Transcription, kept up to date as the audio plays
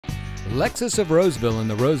Lexus of Roseville in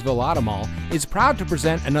the Roseville Automall is proud to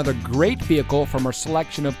present another great vehicle from our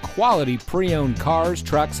selection of quality pre-owned cars,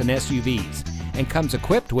 trucks, and SUVs, and comes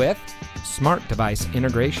equipped with smart device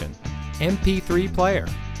integration, MP3 player,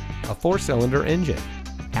 a 4-cylinder engine,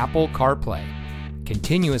 Apple CarPlay,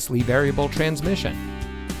 continuously variable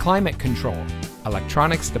transmission, climate control,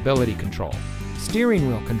 electronic stability control, steering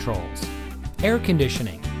wheel controls, air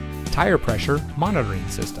conditioning, tire pressure monitoring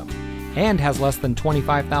system, and has less than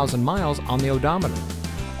 25,000 miles on the odometer.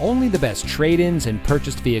 Only the best trade-ins and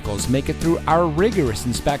purchased vehicles make it through our rigorous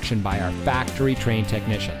inspection by our factory-trained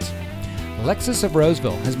technicians. Lexus of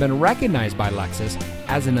Roseville has been recognized by Lexus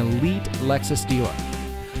as an elite Lexus dealer.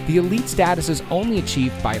 The elite status is only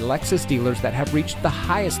achieved by Lexus dealers that have reached the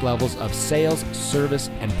highest levels of sales, service,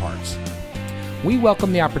 and parts. We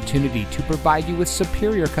welcome the opportunity to provide you with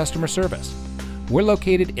superior customer service. We're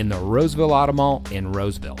located in the Roseville Automall in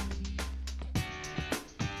Roseville.